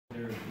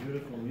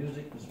beautiful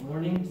music this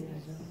morning.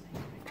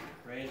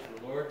 Praise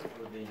the Lord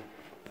for the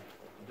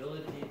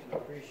ability to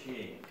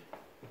appreciate.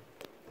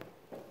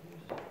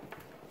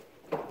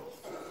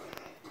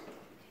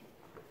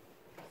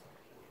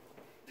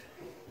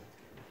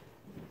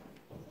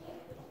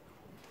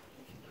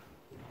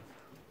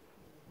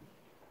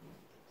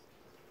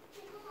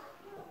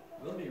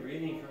 We'll be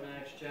reading from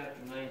Acts chapter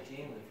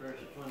 19, the first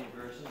 20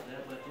 verses.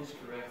 That much is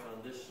correct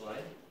on this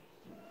slide.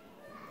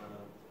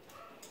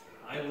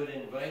 I would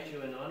invite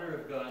you in honor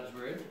of God's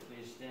Word.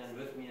 Please stand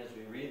with me as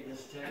we read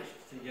this text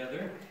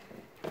together.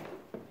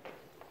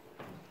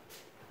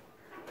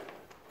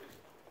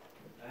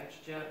 Acts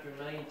chapter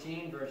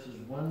 19, verses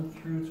 1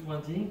 through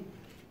 20.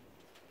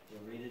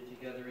 We'll read it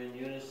together in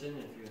unison.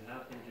 If you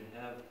happen to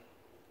have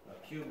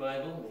a Pew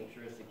Bible, make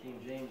sure it's the King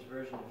James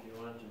Version if you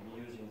want to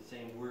be using the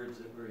same words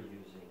that we're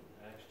using.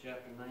 Acts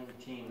chapter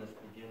 19, let's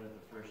begin with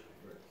the first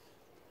verse.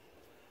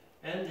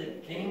 And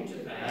it came to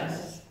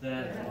pass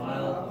that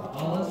while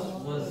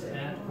Apollos was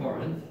at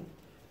Corinth,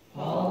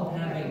 Paul,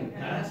 having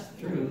passed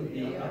through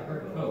the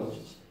upper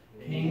coast,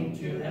 came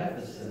to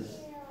Ephesus,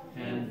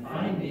 and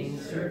finding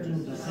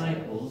certain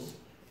disciples,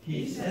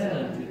 he said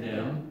unto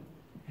them,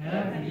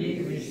 Have ye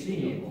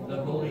received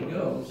the Holy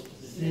Ghost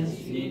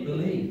since ye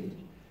believed?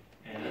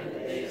 And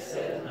they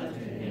said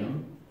unto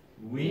him,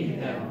 We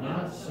have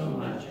not so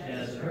much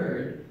as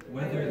heard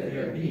whether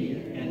there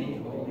be any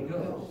Holy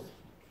Ghost.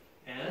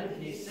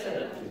 And he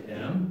said unto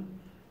them,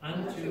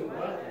 Unto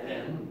what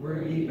then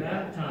were ye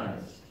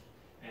baptized?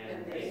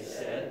 And they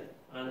said,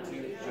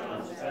 Unto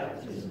John's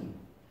baptism.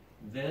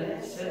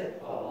 Then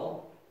said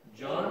Paul,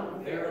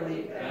 John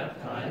verily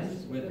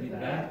baptized with the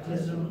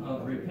baptism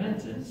of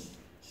repentance,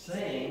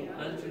 saying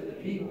unto the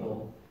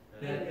people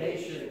that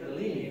they should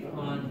believe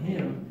on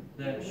him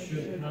that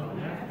should come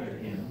after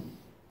him,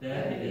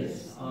 that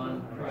is,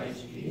 on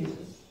Christ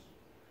Jesus.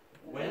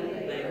 When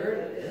they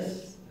heard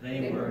this,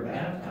 they were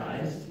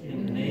baptized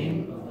in the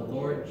name of the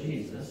Lord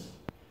Jesus.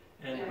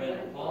 And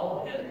when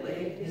Paul had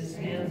laid his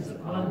hands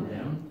upon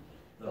them,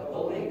 the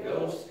Holy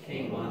Ghost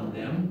came on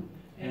them,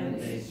 and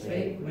they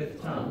spake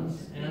with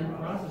tongues and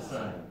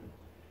prophesied.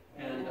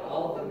 And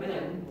all the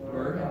men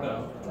were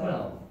about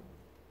 12.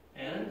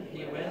 And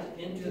he went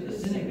into the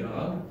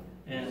synagogue,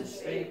 and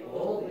spake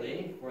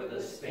boldly for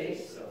the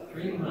space of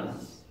 3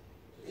 months,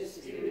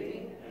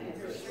 disputing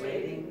and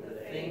persuading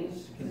the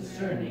things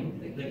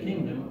concerning the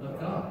kingdom of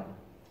God.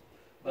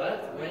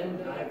 But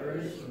when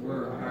divers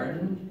were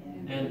hardened,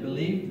 and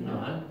believed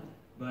not,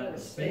 but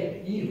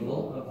spake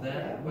evil of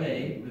that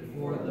way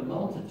before the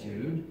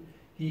multitude,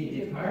 he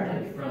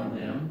departed from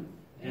them,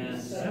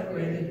 and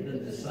separated the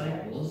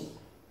disciples,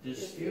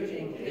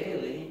 disputing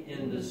daily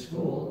in the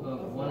school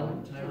of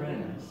one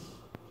Tyrannus.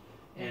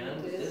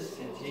 And this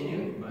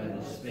continued by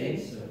the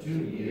space of 2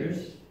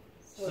 years,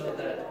 so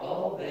that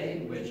all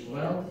they which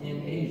dwelt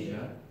in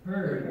Asia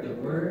heard the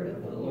word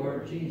of the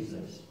Lord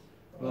Jesus,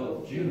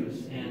 both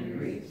Jews and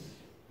Greeks.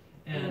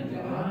 And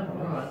God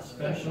wrought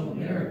special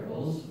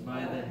miracles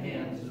by the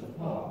hands of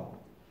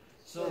Paul,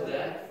 so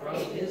that from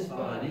his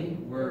body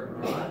were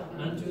brought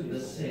unto the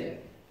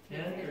sick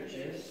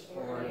handkerchiefs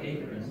or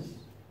aprons,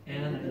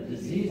 and the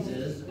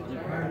diseases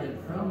departed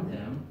from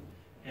them,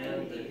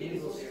 and the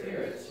evil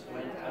spirits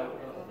went out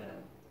of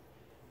them.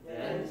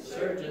 Then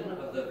certain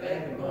of the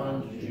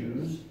vagabond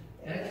Jews,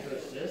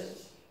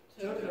 exorcists,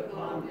 took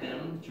upon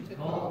them to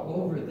call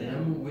over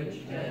them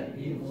which had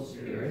evil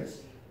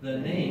spirits the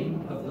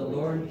name of the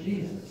Lord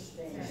Jesus,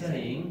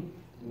 saying,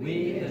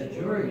 We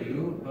adjure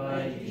you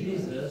by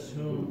Jesus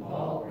whom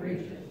Paul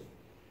preacheth.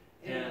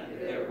 And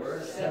there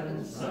were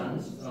 7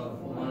 sons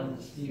of one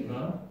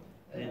Sceva,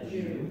 a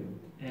Jew,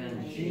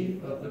 and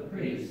chief of the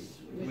priests,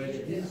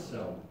 which did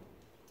so.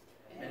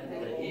 And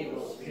the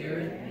evil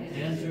spirit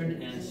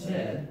answered and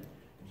said,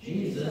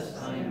 Jesus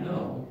I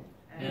know,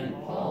 and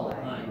Paul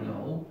I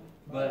know,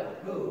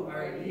 but who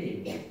are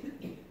ye?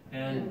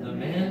 And the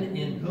man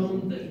in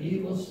whom the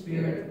evil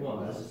spirit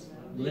was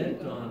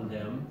leapt on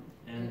them,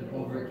 and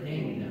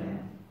overcame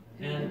them,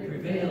 and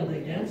prevailed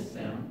against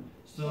them,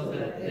 so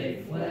that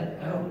they fled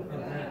out of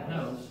that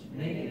house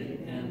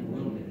naked and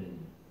wounded.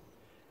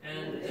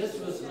 And this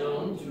was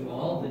known to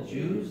all the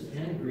Jews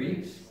and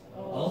Greeks,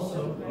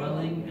 also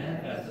dwelling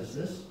at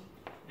Ephesus,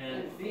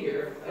 and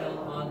fear fell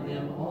on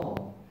them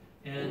all,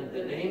 and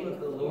the name of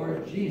the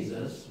Lord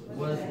Jesus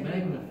was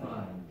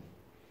magnified.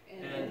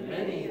 And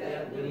many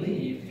that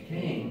believed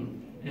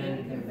came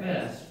and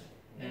confessed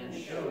and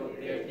showed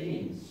their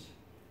deeds.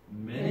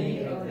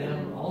 Many of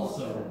them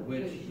also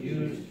which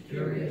used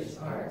curious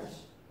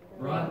arts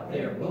brought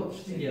their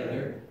books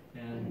together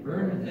and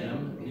burned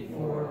them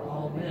before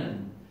all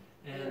men.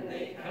 And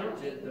they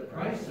counted the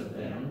price of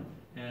them,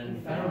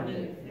 and found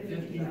it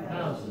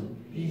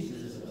 50,000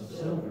 pieces of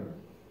silver.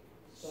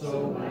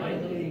 So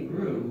mightily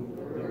grew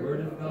the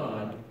word of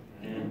God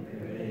and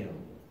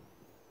prevailed.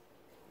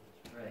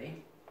 Let's pray.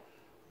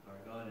 Our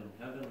God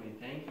in heaven, we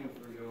thank you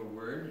for your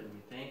word, and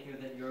we thank you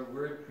that your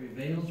word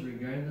prevails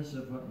regardless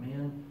of what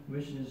man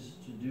wishes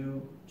to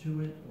do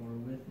to it or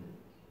with it.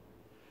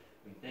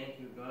 We thank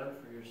you, God,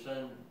 for your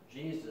Son,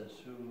 Jesus,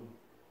 who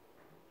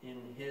in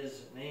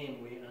His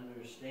name we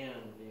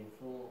understand the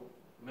full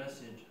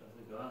message of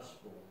the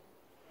gospel.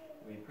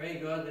 We pray,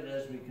 God, that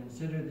as we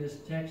consider this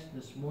text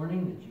this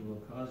morning, that you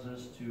will cause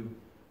us to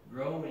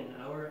grow in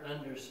our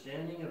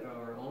understanding of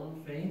our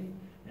own faith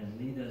and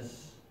lead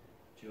us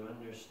to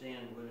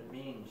understand what it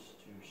means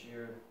to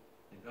share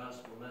the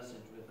gospel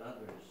message with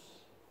others.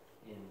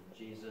 In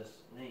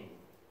Jesus' name,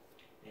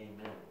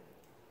 amen.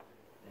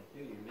 Thank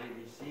you. You may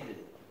be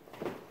seated.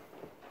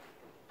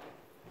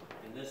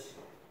 In this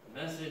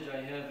message, I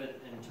have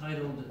it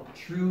entitled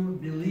True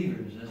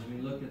Believers, as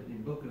we look at the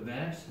book of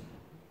Acts,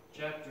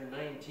 chapter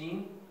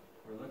 19.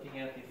 We're looking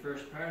at the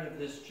first part of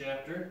this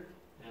chapter,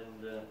 and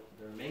the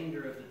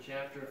remainder of the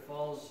chapter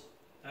falls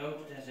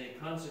out as a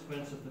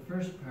consequence of the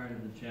first part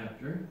of the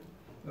chapter.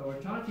 But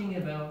we're talking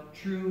about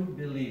true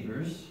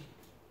believers.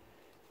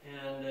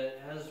 And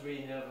as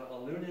we have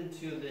alluded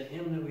to the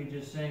hymn that we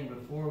just sang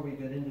before we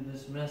got into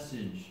this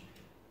message,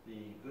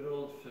 the good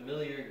old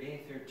familiar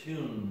Gaither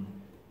tune,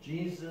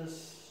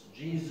 Jesus,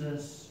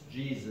 Jesus,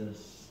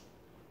 Jesus.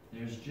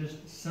 There's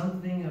just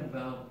something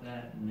about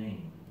that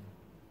name.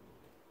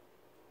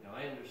 Now,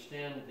 I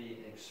understand the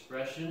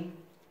expression.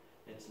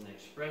 It's an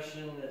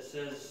expression that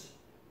says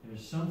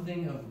there's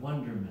something of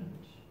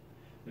wonderment.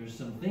 There's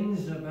some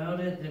things about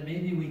it that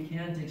maybe we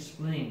can't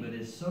explain, but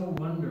it's so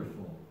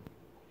wonderful.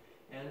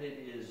 And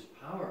it is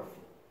powerful.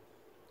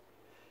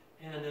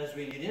 And as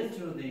we get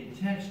into the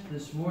text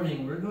this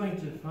morning, we're going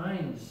to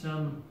find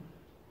some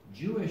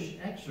Jewish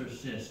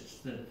exorcists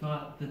that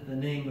thought that the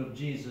name of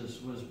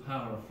Jesus was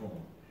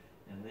powerful.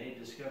 And they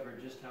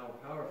discovered just how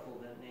powerful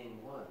that name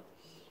was.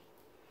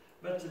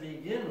 But to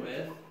begin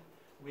with,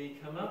 we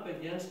come up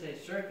against a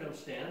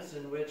circumstance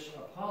in which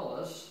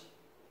Apollos,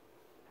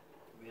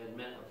 we had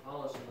met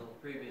Apollos in the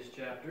previous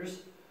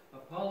chapters,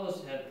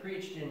 Apollos had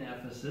preached in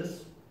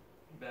Ephesus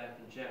back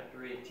in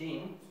chapter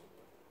 18.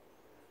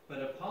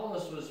 But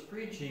Apollos was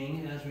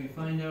preaching, as we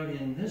find out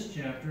in this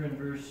chapter in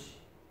verse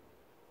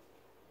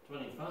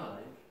 25,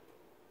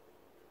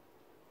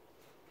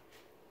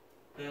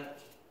 that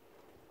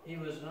he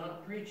was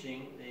not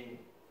preaching a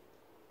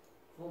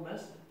full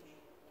message.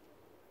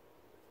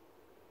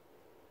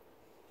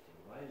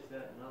 Why is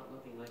that not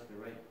looking like the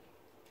right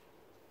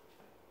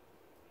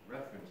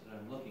reference that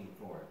I'm looking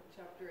for?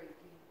 Chapter 18,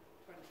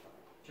 25.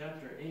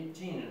 Chapter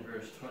 18 and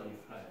verse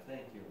 25.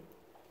 Thank you.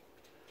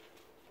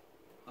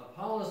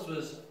 Apollos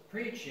was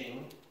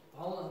preaching.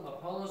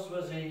 Apollos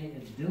was a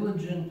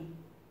diligent,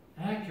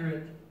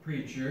 accurate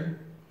preacher.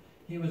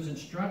 He was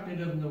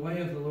instructed in the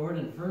way of the Lord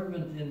and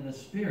fervent in the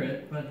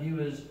Spirit, but he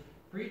was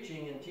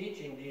preaching and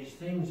teaching these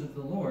things of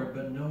the Lord,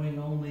 but knowing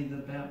only the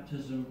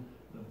baptism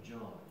of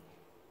John.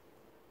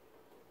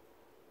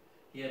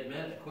 He had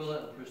met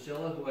Aquila and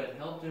Priscilla, who had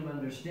helped him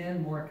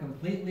understand more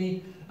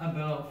completely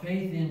about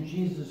faith in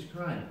Jesus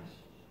Christ.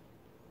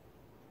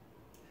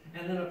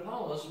 And then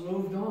Apollos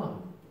moved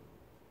on.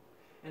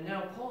 And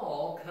now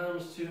Paul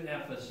comes to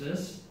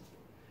Ephesus,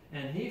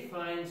 and he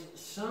finds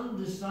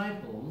some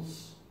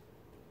disciples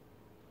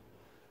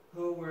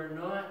who were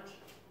not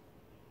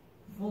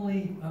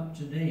fully up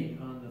to date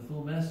on the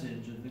full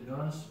message of the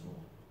gospel.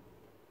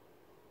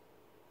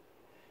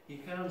 He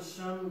found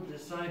some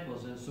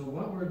disciples, and so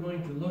what we're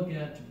going to look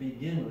at to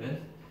begin with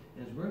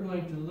is we're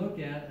going to look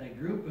at a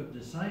group of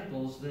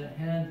disciples that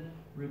had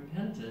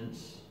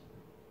repentance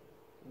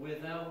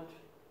without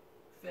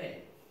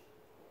faith.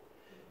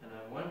 And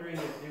I'm wondering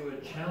if you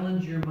would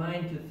challenge your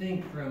mind to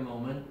think for a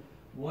moment,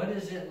 what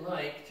is it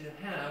like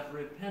to have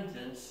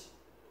repentance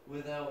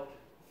without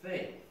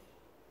faith?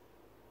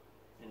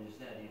 And is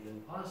that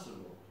even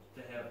possible,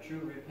 to have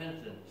true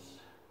repentance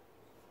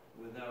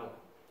without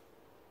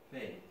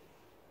faith?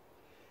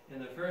 In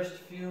the first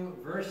few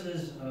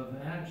verses of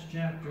Acts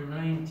chapter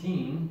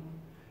 19,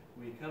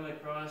 we come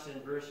across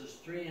in verses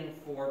 3 and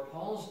 4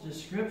 Paul's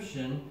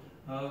description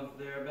of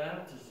their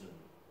baptism.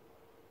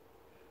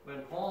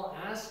 When Paul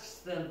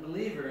asks the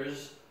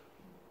believers,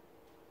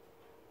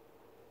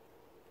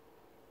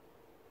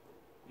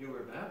 you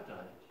were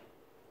baptized.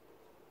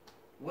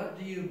 What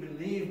do you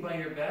believe by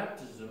your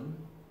baptism?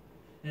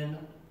 And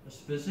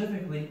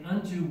specifically,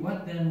 unto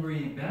what then were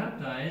ye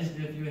baptized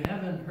if you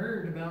haven't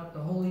heard about the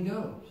Holy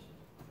Ghost?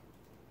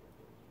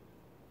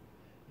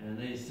 And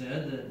they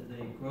said that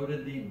they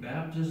quoted the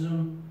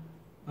baptism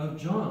of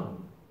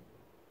John,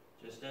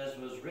 just as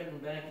was written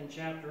back in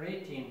chapter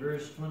 18,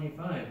 verse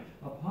 25.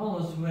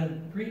 Apollos, who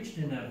had preached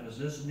in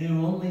Ephesus,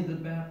 knew only the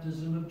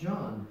baptism of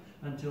John,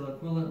 until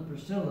Aquila and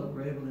Priscilla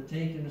were able to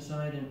take him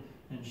aside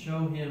and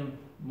show him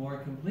more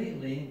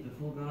completely the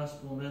full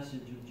gospel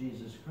message of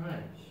Jesus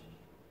Christ.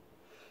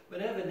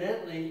 But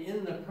evidently,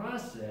 in the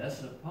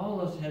process,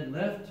 Apollos had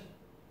left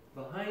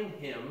behind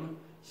him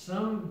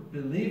some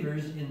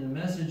believers in the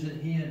message that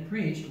he had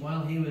preached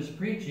while he was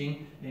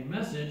preaching a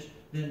message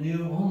that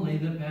knew only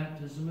the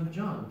baptism of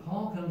John.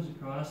 Paul comes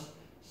across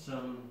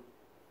some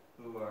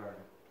who are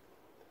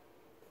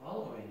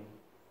following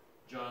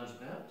John's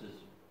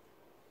baptism.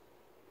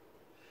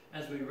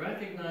 as we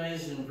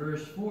recognize in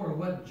verse 4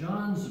 what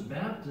John's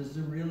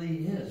baptism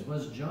really is.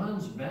 Was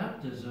John's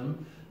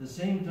baptism the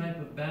same type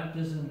of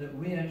baptism that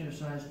we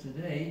exercise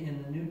today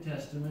in the New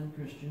Testament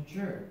Christian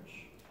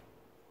church?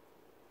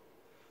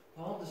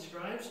 Paul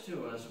describes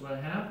to us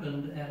what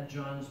happened at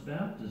John's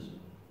baptism.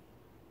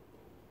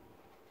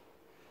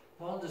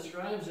 Paul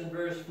describes in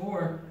verse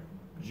 4,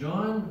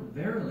 John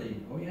verily,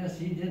 oh yes,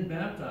 he did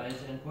baptize,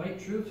 and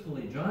quite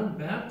truthfully, John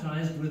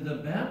baptized with the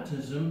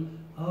baptism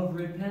of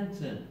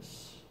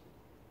repentance.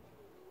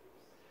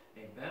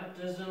 A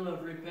baptism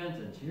of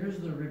repentance. Here's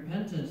the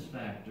repentance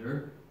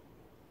factor.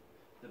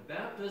 The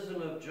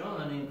baptism of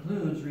John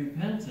includes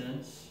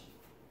repentance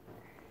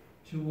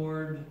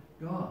toward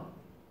God.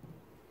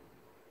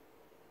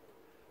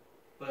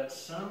 But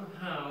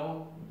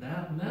somehow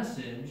that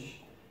message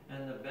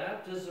and the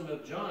baptism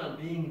of John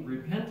being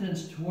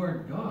repentance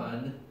toward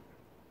God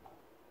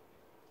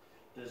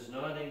does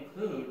not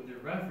include the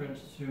reference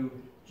to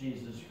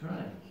Jesus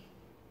Christ.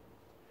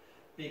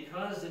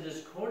 Because it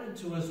is quoted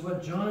to us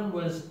what John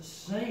was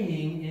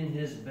saying in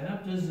his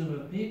baptism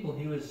of people.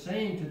 He was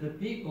saying to the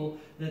people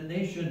that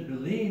they should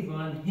believe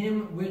on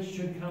him which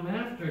should come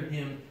after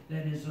him,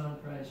 that is, on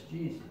Christ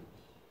Jesus.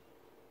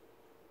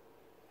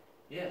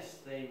 Yes,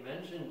 they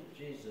mentioned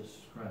Jesus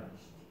Christ.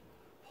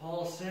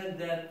 Paul said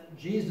that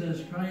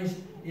Jesus Christ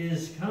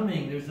is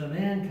coming. There's a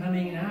man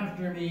coming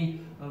after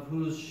me of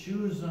whose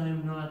shoes I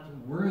am not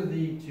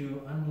worthy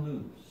to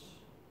unloose.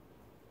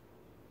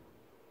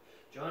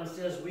 John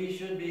says we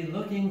should be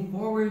looking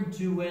forward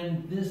to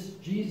when this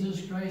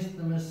Jesus Christ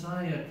the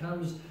Messiah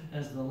comes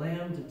as the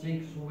Lamb to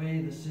take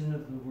away the sin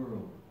of the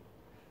world.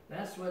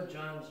 That's what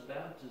John's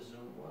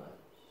baptism was.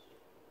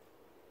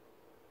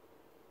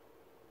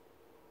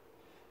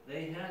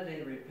 They had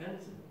a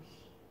repentance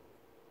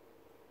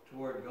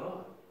toward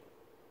God,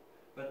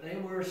 but they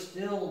were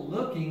still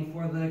looking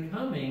for the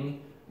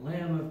coming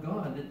Lamb of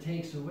God that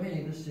takes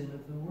away the sin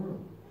of the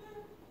world.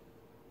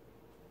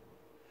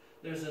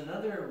 There's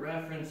another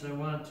reference I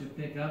want to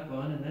pick up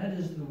on, and that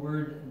is the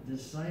word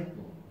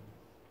disciple.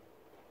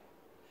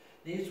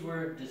 These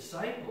were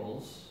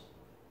disciples.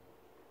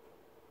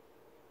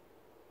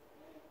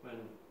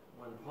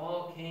 When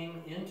Paul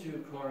came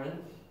into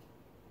Corinth,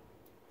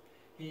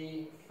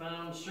 he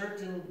found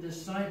certain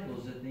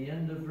disciples at the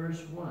end of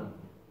verse 1.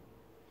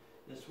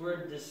 This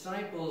word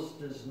disciples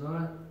does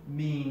not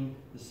mean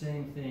the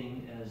same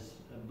thing as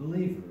a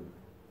believer.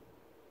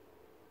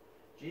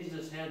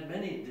 Jesus had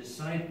many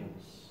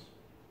disciples.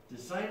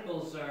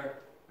 Disciples are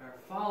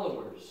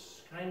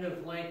followers, kind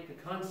of like the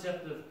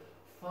concept of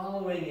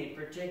following a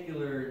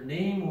particular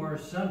name or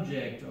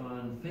subject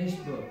on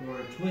Facebook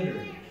or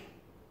Twitter.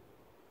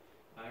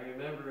 I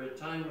remember a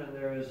time when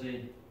there was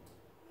a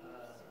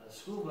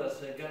school bus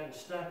that had gotten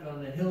stuck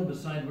on the hill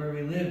beside where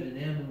we lived in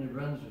Ammon, New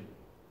Brunswick,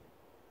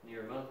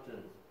 near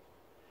Moncton.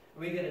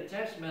 We get a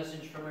text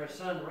message from our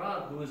son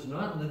Rob, who was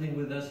not living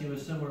with us. He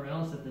was somewhere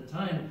else at the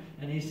time,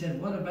 and he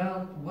said,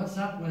 what's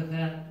up with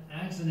that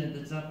accident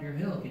that's up your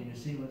hill? Can you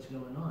see what's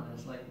going on?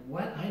 It's like,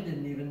 what? I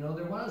didn't even know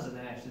there was an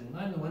accident.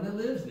 I'm the one that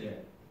lives there.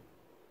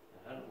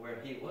 I don't know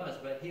where he was,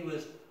 but he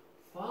was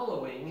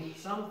following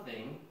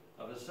something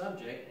of a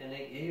subject, and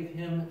it gave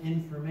him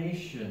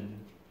information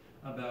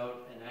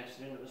about an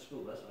accident of a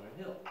school bus on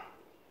a hill.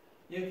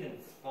 You can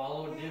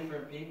follow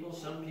different people.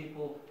 Some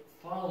people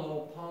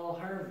follow Paul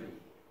Harvey,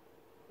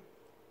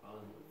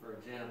 for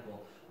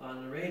example,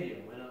 on the radio.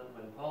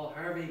 When Paul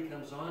Harvey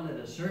comes on at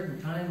a certain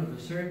time of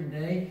a certain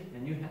day,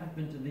 and you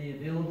happen to be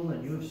available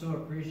and you have so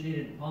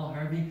appreciated Paul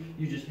Harvey,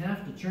 you just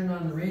have to turn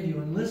on the radio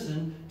and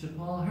listen to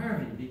Paul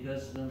Harvey,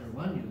 because number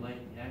one, you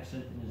like the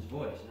accent in his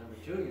voice. Number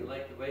two, you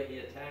like the way he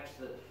attacks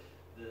the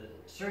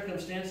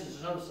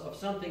circumstances of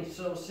something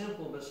so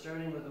simple, but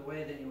starting with a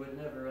way that you would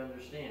never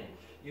understand.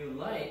 You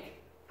like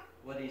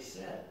what he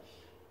says,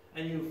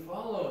 and you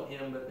follow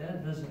him, but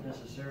that doesn't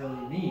necessarily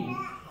mean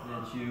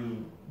that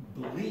you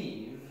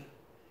believe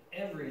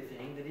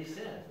everything that he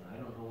says. I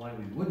don't know why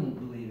we wouldn't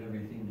believe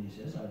everything that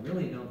he says. I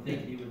really don't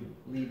think he would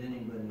lead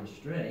anybody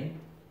astray.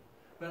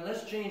 But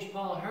let's change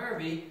Paul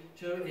Harvey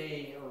to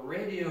a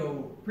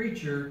radio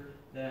preacher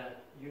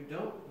that you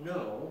don't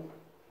know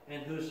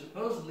and who's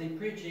supposedly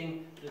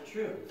preaching the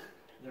truth.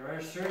 There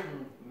are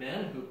certain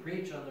men who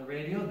preach on the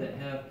radio that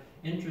have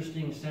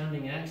interesting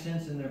sounding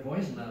accents in their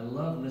voice, and I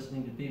love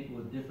listening to people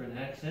with different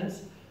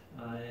accents.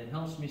 It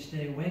helps me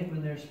stay awake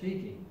when they're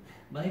speaking.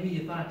 Maybe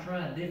if I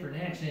try a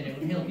different accent, it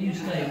would help you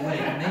stay awake,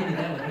 and maybe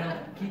that would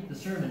help keep the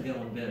sermon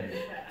going better.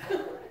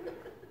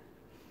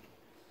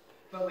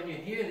 But when you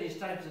hear these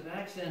types of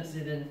accents,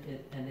 it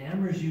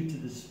enamors you to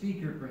the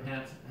speaker,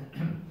 perhaps.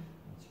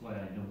 That's why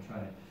I don't try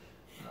it.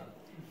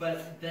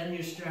 But then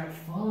you start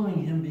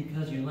following him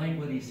because you like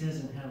what he says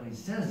and how he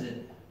says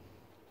it.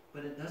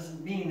 But it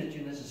doesn't mean that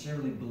you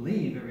necessarily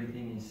believe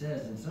everything he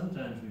says. And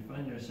sometimes we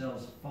find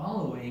ourselves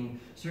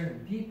following certain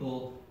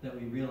people that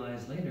we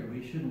realize later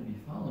we shouldn't be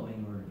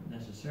following or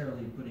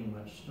necessarily putting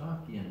much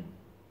stock in.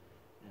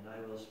 And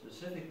I will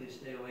specifically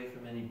stay away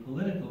from any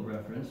political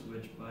reference,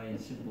 which by a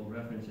simple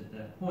reference at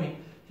that point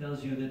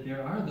tells you that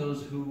there are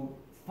those who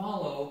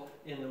follow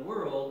in the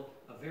world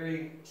a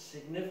very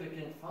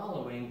significant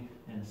following,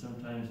 and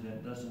sometimes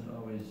that doesn't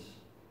always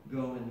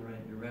go in the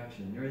right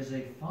direction. There is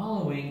a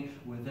following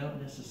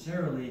without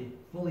necessarily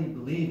fully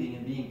believing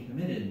and being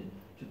committed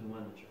to the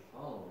one that you're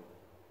following.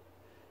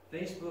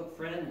 Facebook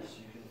friends,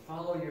 you can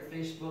follow your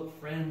Facebook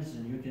friends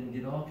and you can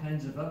get all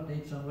kinds of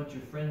updates on what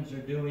your friends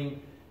are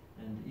doing,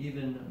 and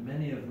even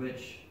many of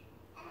which,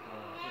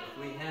 if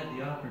we had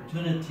the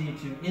opportunity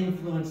to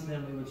influence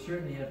them, we would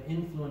certainly have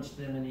influenced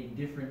them in a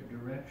different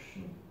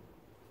direction.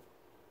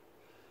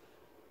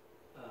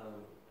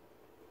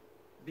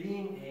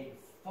 Being a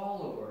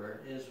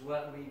follower is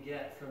what we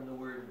get from the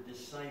word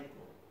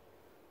disciple.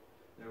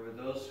 There were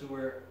those who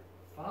were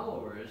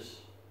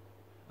followers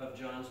of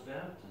John's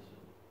baptism.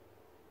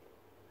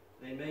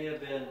 They may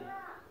have been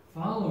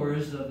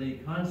followers of the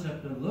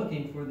concept of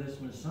looking for this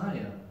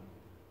Messiah,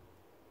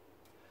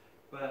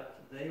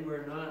 but they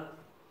were not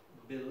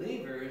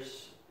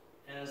believers,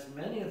 as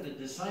many of the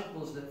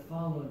disciples that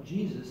followed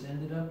Jesus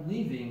ended up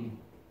leaving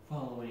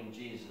following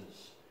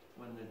Jesus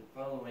when the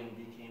following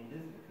became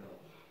difficult.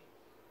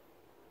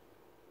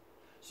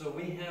 So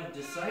we have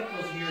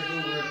disciples here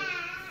who were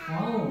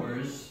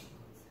followers,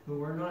 who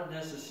were not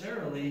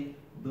necessarily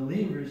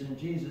believers in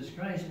Jesus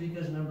Christ,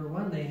 because number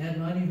one, they had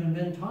not even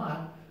been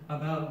taught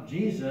about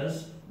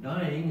Jesus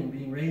dying and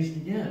being raised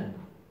again,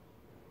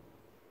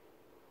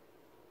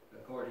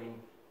 according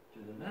to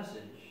the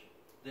message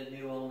that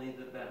knew only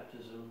the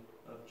baptism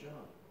of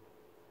John.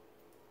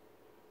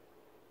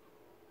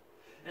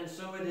 And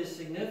so it is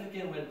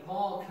significant when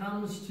Paul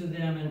comes to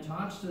them and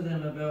talks to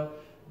them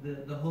about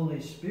the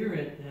Holy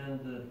Spirit and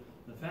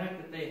the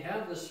fact that they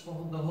have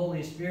the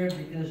Holy Spirit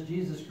because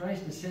Jesus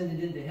Christ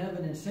descended into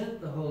heaven and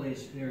sent the Holy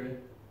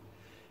Spirit.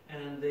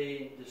 And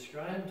they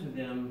describe to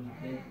them,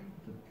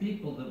 the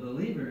people, the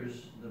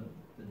believers,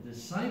 the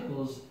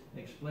disciples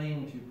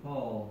explain to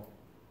Paul,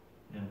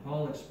 and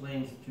Paul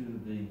explains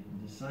to the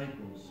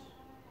disciples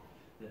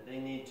that they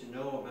need to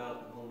know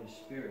about the Holy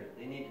Spirit.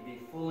 They need to be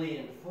fully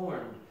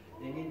informed.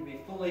 They need to be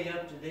fully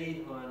up to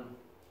date on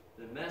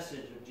the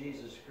message of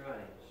Jesus Christ.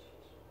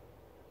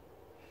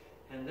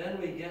 And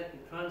then we get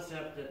the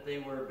concept that they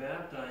were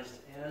baptized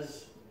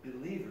as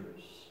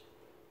believers,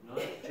 not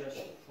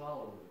just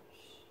followers.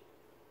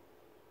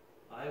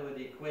 I would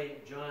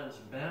equate John's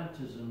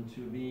baptism to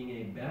being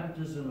a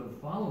baptism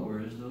of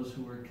followers, those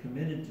who were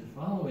committed to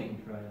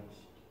following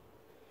Christ.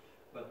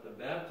 But the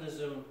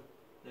baptism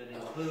that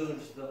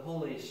includes the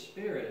Holy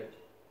Spirit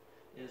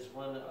is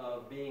one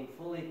of being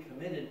fully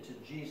committed to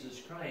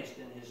Jesus Christ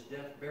and his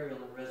death, burial,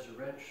 and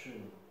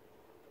resurrection.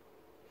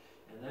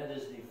 And that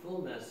is the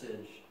full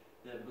message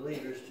that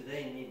believers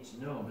today need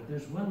to know. But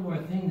there's one more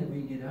thing that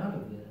we get out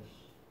of this,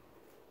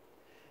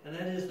 and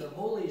that is the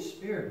Holy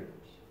Spirit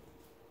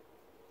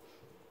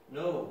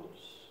knows.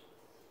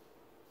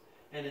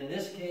 And in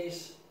this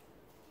case,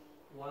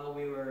 while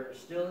we were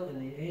still in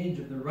the age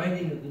of the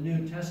writing of the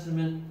New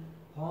Testament,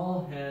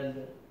 Paul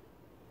had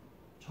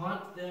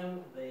taught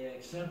them, they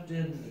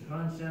accepted the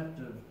concept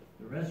of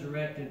the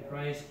resurrected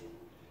Christ,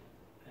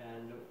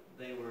 and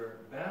they were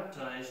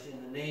baptized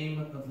in the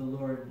name of the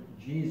Lord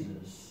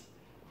Jesus.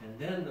 And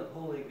then the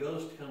Holy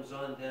Ghost comes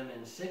on them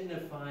and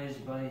signifies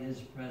by his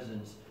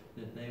presence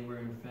that they were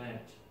in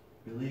fact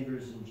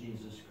believers in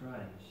Jesus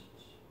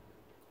Christ.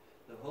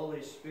 The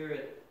Holy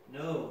Spirit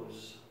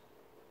knows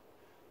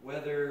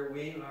whether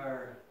we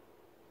are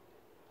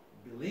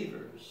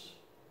believers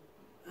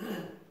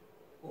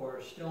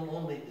or still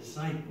only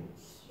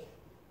disciples.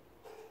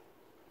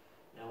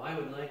 Now, I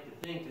would like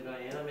to think that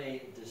I am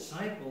a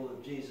disciple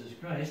of Jesus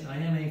Christ. I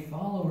am a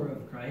follower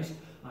of Christ.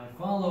 I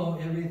follow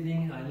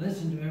everything, I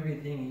listen to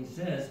everything he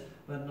says,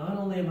 but not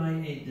only am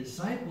I a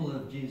disciple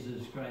of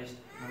Jesus Christ,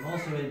 I'm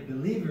also a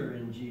believer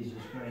in Jesus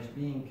Christ,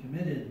 being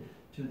committed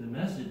to the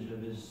message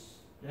of his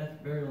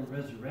death, burial, and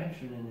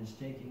resurrection, and his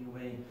taking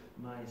away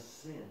my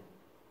sin.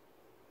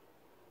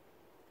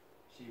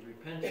 See,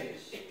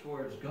 repentance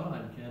towards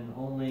God can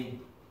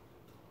only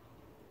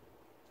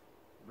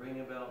bring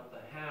about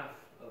the half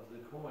of the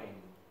coin.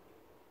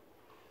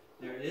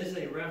 There is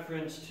a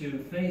reference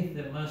to faith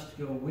that must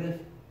go with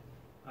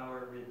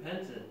our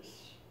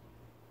repentance,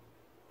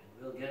 and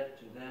we'll get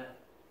to that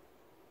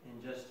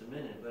in just a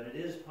minute. But it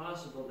is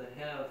possible to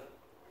have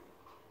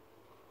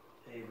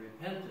a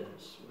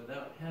repentance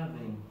without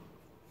having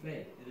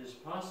faith. It is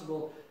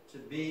possible to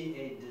be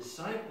a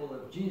disciple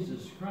of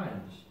Jesus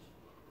Christ,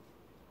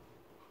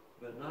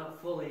 but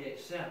not fully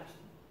accept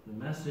the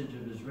message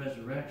of his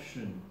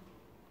resurrection.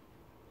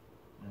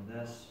 And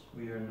thus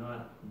we are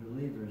not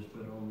believers,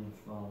 but only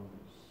followers.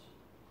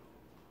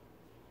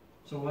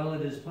 So while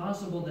it is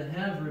possible to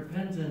have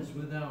repentance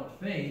without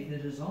faith,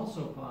 it is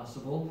also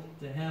possible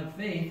to have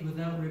faith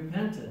without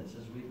repentance.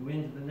 As we go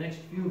into the next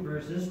few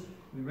verses,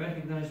 we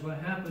recognize what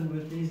happened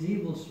with these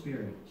evil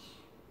spirits.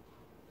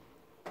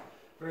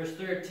 Verse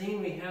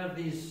 13, we have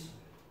these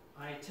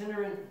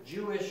itinerant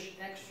Jewish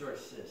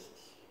exorcists.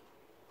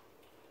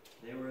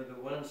 They were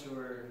the ones who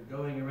were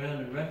going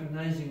around and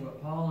recognizing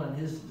what Paul and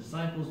his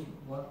disciples,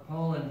 what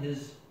Paul and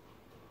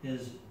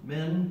his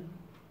men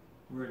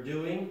were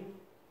doing,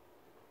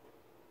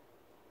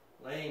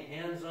 laying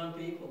hands on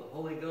people, the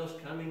Holy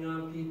Ghost coming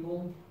on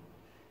people,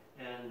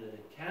 and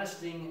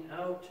casting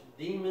out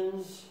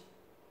demons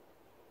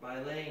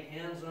by laying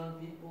hands on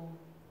people.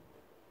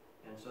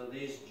 And so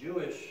these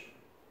Jewish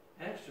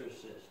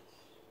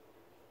exorcists,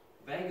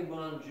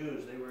 vagabond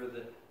Jews, they were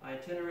the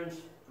itinerants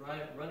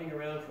running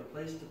around from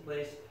place to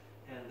place,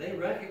 and they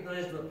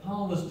recognized what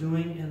Paul was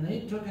doing, and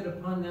they took it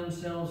upon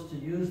themselves to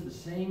use the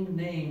same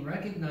name,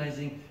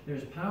 recognizing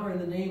there's power in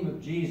the name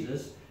of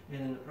Jesus,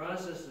 and in the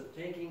process of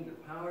taking the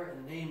power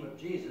in the name of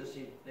Jesus,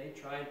 they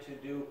tried to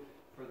do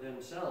for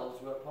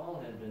themselves what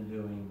Paul had been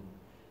doing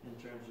in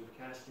terms of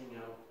casting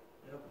out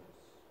devils.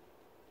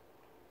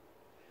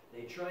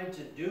 They tried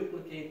to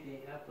duplicate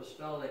the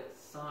apostolic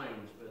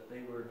signs, but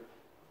they were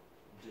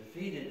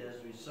defeated,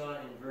 as we saw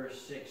in verse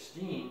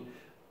 16,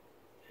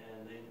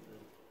 and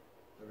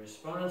the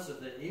response of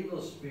the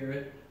evil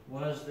spirit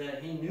was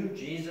that he knew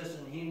Jesus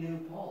and he knew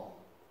Paul.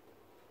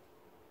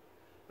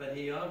 But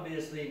he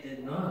obviously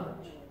did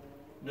not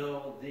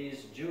know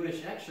these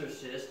Jewish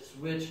exorcists,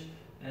 which,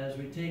 as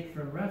we take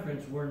from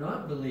reference, were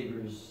not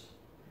believers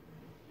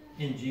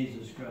in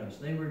Jesus Christ.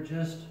 They were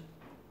just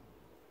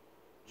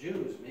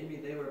Jews. Maybe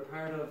they were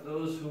part of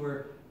those who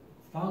were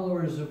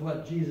followers of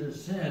what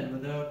Jesus said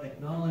without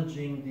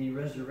acknowledging the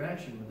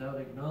resurrection, without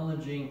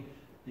acknowledging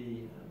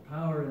the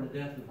power and the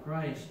death of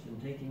Christ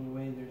and taking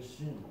away their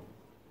sin.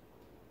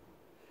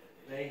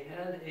 They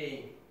had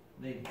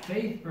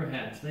faith,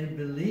 perhaps. They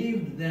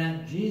believed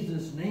that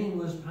Jesus' name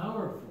was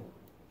powerful.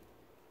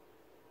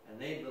 And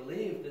they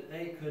believed that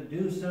they could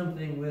do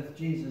something with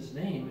Jesus'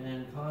 name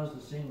and cause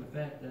the same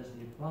effect as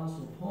the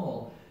Apostle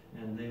Paul.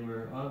 And they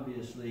were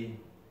obviously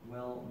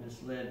well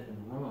misled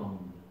and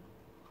wronged.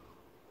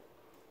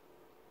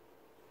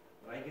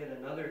 But I get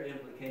another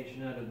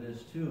implication out of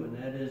this too, and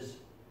that is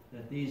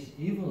that these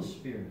evil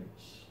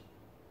spirits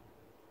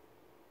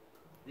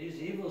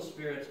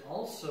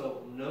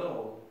also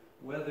know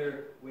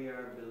whether we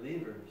are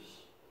believers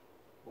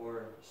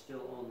or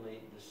still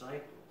only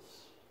disciples.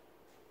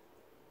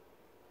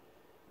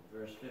 In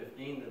verse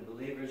 15, the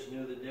believers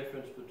knew the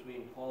difference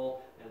between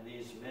Paul and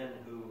these men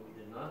who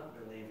did not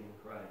believe in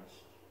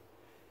Christ.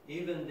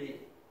 Even the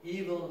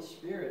evil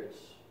spirits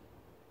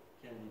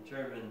can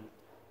determine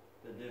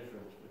the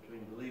difference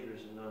between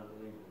believers and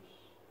non-believers.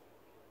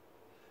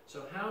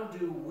 So how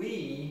do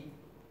we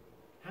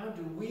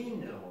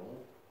know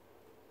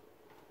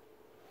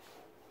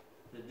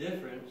the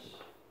difference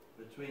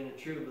between a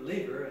true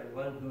believer and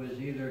one who is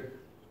either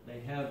they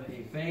have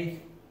a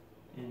faith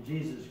in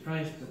Jesus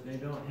Christ but they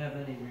don't have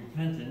any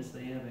repentance,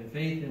 they have a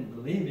faith in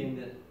believing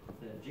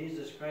that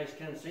Jesus Christ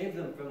can save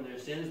them from their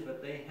sins,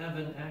 but they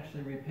haven't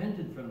actually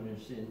repented from their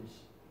sins.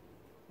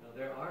 Now,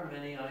 there are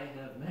many I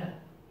have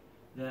met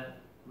that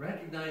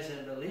recognize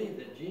and believe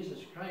that Jesus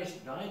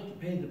Christ died to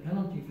pay the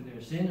penalty for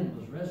their sin and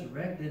was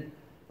resurrected,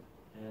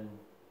 and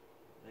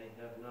they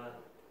have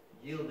not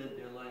yielded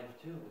their life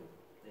to it.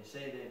 They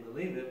say they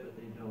believe it, but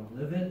they don't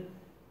live it.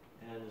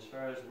 And as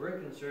far as we're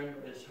concerned,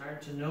 it's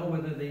hard to know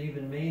whether they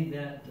even made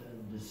that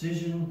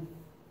decision,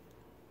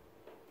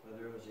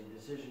 whether it was a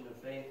decision of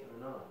faith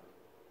or not.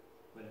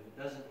 But if it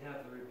doesn't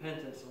have the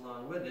repentance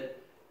along with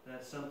it,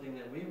 that's something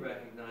that we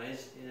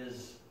recognize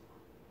is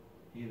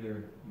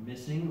either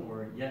missing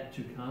or yet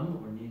to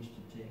come or needs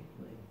to take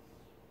place.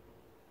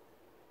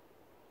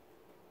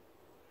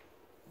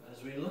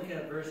 As we look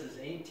at verses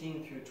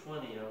 18 through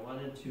 20, I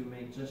wanted to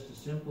make just a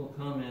simple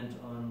comment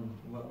on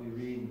what we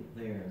read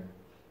there.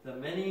 The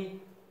many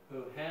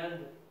who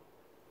had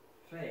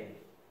faith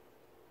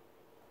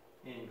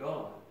in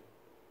God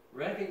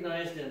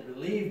recognized and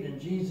believed in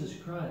Jesus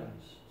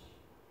Christ.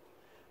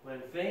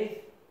 When faith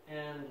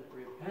and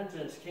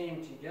repentance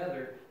came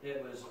together,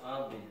 it was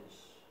obvious.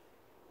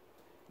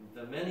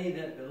 The many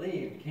that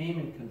believed came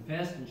and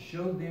confessed and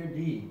showed their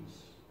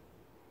deeds.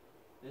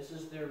 This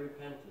is their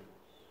repentance.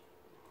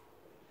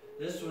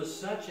 This was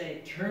such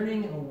a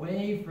turning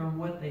away from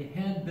what they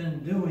had been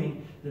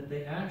doing that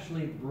they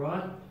actually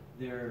brought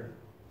their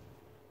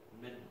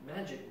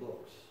magic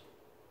books.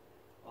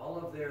 All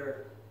of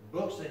their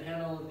books that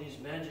had all of these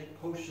magic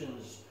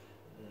potions,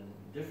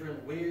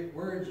 different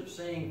words of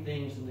saying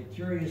things, and the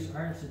curious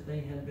arts that they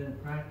had been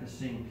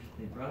practicing.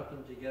 They brought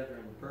them together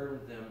and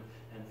burned them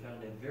and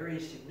found a very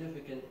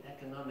significant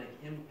economic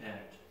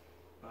impact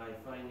by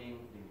finding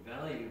the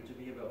value to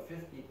be about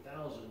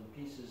 50,000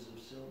 pieces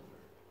of silver.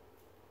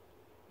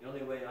 The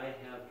only way I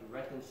have to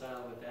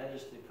reconcile with that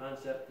is the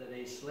concept that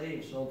a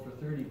slave sold for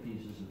 30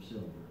 pieces of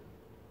silver.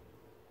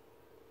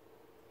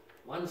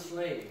 One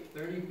slave,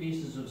 30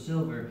 pieces of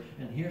silver,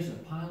 and here's a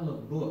pile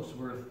of books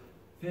worth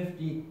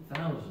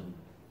 50,000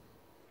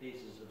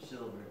 pieces of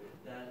silver.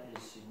 That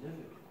is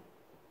significant.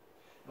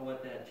 And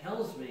what that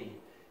tells me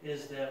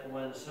is that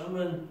when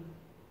someone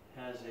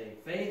has a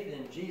faith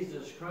in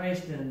Jesus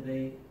Christ and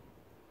they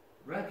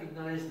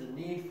recognize the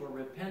need for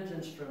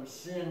repentance from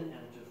sin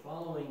and to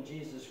following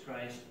Jesus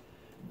Christ,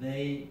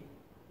 they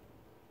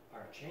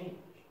are changed.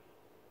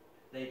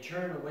 They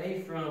turn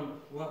away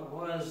from what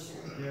was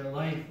their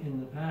life in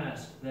the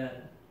past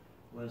that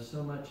was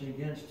so much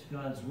against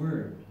God's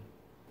Word.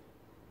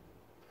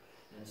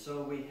 And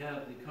so we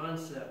have the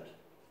concept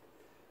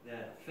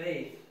that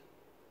faith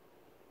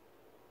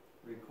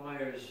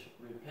requires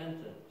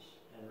repentance,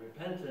 and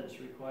repentance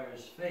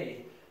requires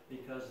faith,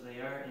 because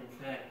they are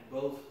in fact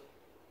both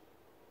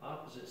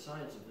opposite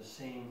sides of the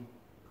same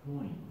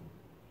coin.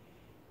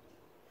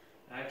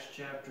 Acts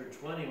chapter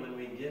 20, when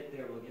we get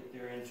there, we'll get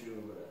there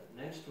into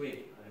next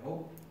week, I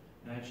hope.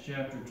 Acts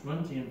chapter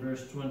 20 and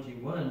verse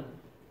 21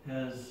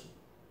 has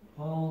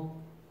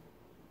Paul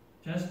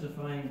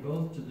testifying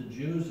both to the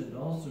Jews and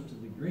also to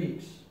the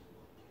Greeks,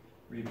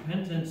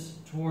 repentance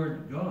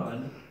toward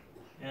God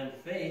and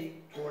faith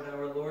toward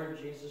our Lord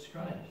Jesus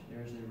Christ.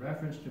 There's a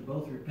reference to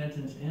both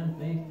repentance and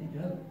faith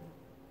together.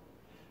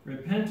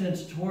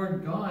 Repentance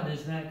toward God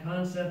is that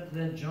concept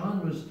that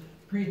John was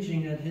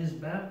preaching at his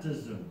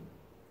baptism.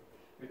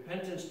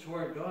 Repentance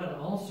toward God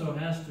also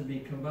has to be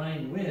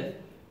combined with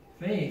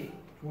faith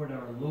toward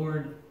our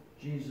Lord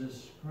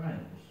Jesus Christ.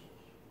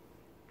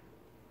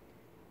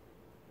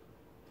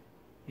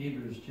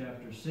 Hebrews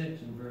chapter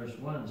 6 and verse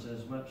 1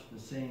 says much the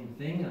same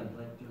thing. I'd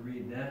like to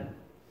read that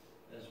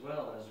as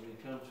well as we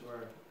come to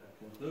our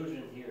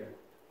conclusion here.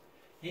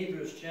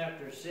 Hebrews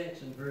chapter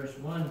 6 and verse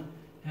 1,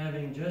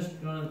 having just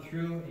gone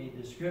through a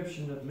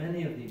description of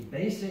many of the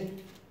basic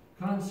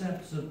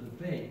concepts of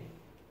the faith,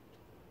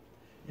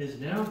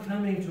 is now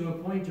coming to a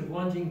point of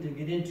wanting to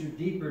get into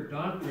deeper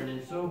doctrine.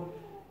 And so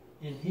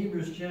in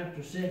Hebrews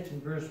chapter 6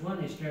 and verse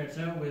 1, he starts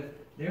out with,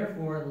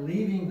 therefore,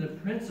 leaving the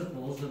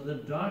principles of the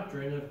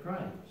doctrine of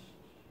Christ.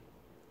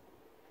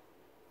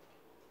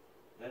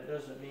 That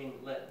doesn't mean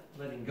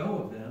letting go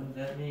of them.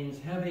 That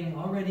means having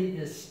already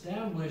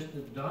established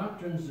the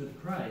doctrines of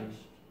Christ,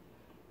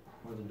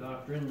 or the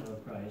doctrine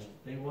of Christ,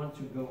 they want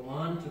to go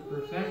on to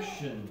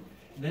perfection.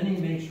 Then he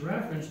makes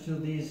reference to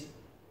these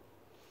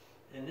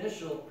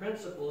initial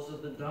principles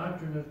of the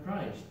doctrine of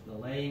Christ, the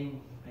laying,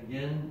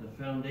 again,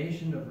 the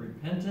foundation of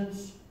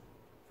repentance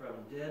from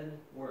dead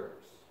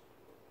works.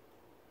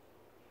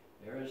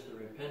 There is the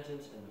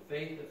repentance, and the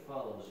faith that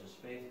follows is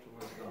faith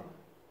toward God.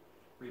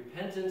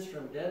 Repentance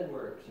from dead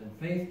works and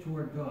faith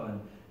toward God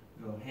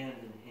go hand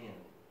in hand.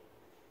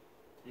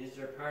 These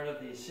are part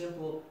of the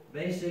simple,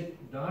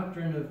 basic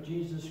doctrine of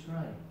Jesus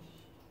Christ.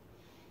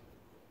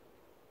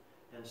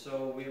 And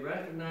so we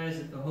recognize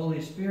that the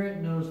Holy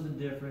Spirit knows the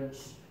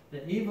difference,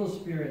 the evil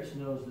spirits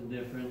knows the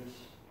difference,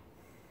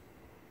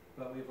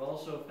 but we've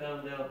also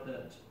found out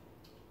that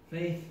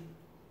faith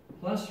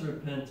plus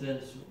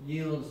repentance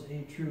yields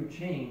a true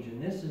change. And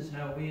this is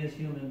how we as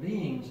human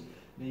beings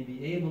may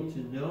be able to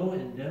know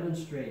and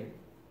demonstrate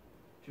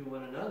to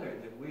one another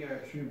that we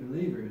are true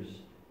believers.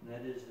 And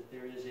that is that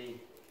there is a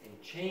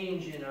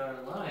change in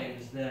our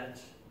lives that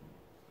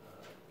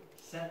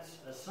sets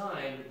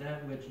aside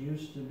that which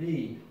used to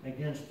be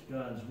against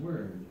God's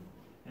Word.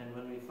 And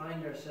when we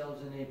find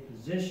ourselves in a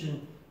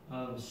position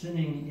of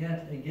sinning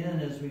yet again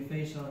as we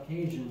face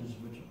occasions,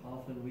 which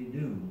often we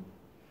do,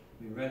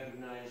 we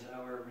recognize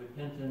our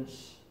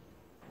repentance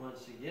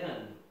once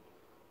again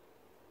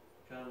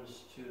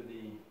comes to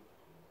the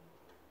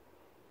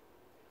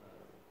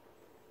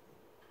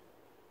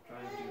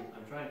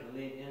I'm trying to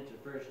lead into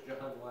 1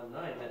 John 1:9,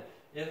 that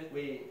if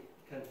we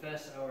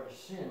confess our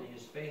sin, he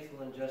is faithful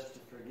and just to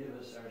forgive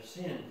us our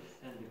sin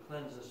and to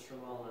cleanse us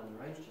from all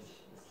unrighteousness.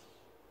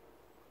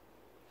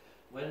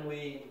 When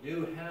we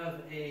do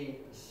have a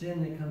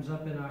sin that comes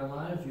up in our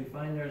lives, we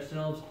find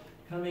ourselves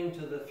coming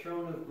to the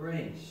throne of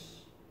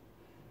grace.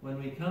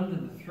 When we come to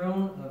the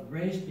throne of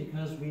grace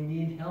because we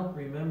need help,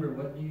 remember,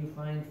 what do you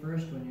find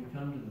first when you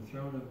come to the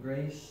throne of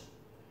grace?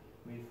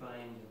 We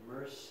find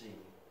mercy.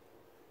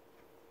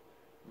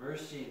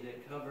 Mercy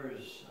that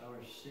covers our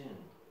sin.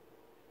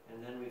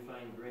 And then we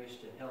find grace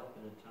to help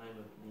in a time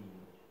of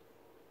need.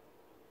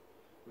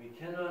 We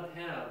cannot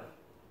have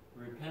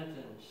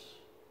repentance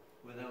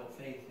without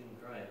faith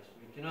in Christ.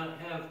 We cannot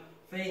have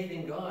faith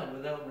in God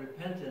without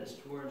repentance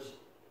towards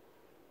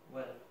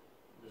what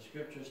the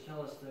Scriptures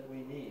tell us that we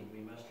need. We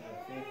must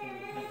have faith and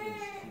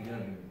repentance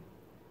together. And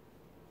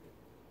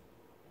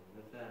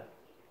with that,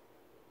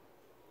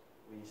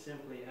 we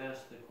simply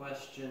ask the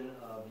question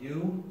of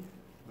you,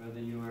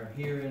 whether you are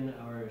here in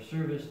our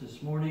service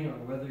this morning or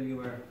whether you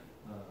are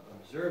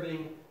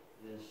observing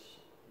this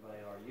by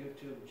our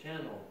YouTube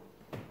channel.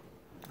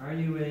 Are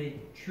you a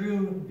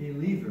true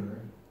believer,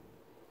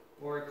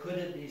 or could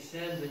it be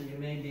said that you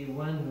may be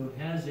one who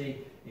has a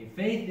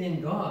faith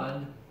in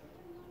God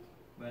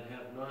but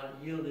have not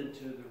yielded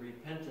to the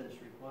repentance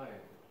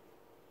required?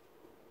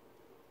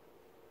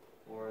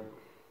 Or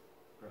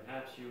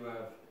perhaps you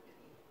have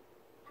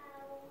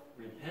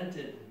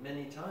repented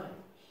many times,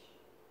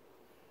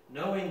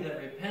 knowing that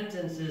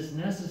repentance is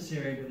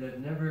necessary, but have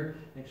never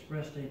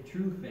expressed a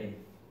true faith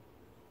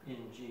in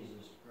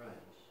Jesus Christ.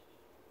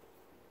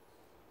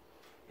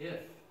 If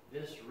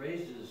this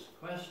raises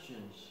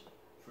questions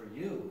for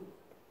you,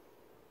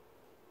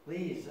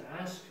 please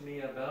ask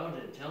me about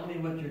it. Tell me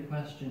what your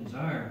questions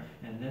are,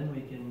 and then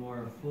we can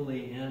more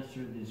fully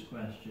answer these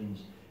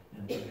questions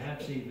and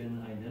perhaps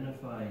even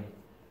identify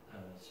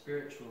a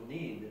spiritual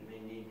need that may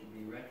need to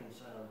be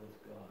reconciled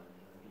with God.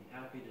 I'd be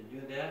happy to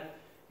do that.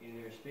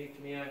 either speak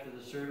to me after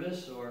the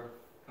service or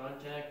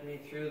contact me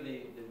through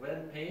the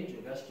web page,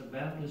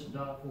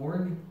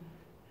 augustabaptist.org,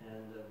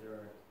 and there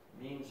are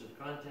means of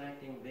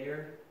contacting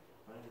there.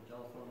 Find the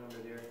telephone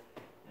number there,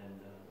 and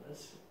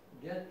let's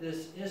get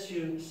this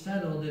issue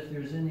settled. If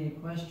there's any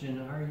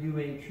question, are you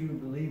a true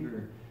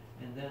believer?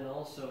 And then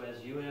also,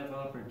 as you have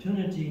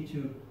opportunity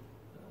to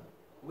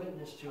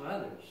witness to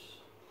others,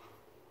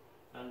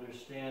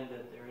 understand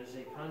that there is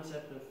a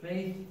concept of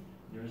faith,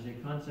 there is a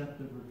concept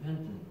of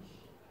repentance,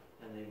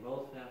 and they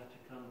both have to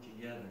come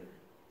together.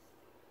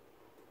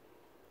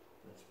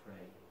 Let's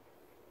pray.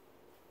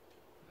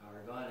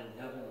 Our God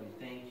in heaven,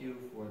 we thank you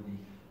for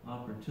the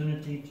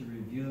opportunity to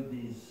review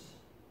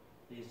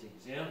these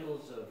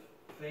examples of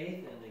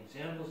faith and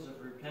examples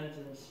of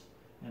repentance,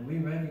 and we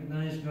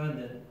recognize, God,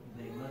 that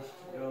they must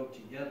go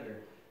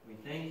together. We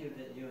thank you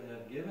that you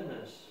have given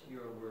us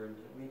your word,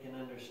 that we can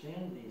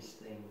understand these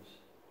things.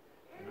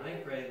 And I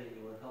pray that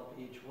you will help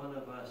each one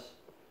of us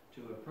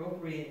to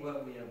appropriate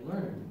what we have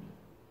learned,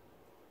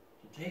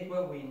 to take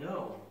what we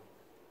know,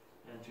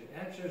 and to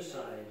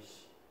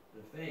exercise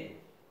the faith,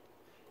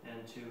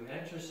 and to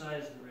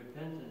exercise the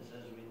repentance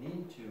as we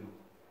need to.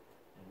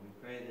 And we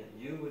pray that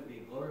you would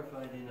be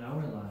glorified in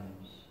our lives.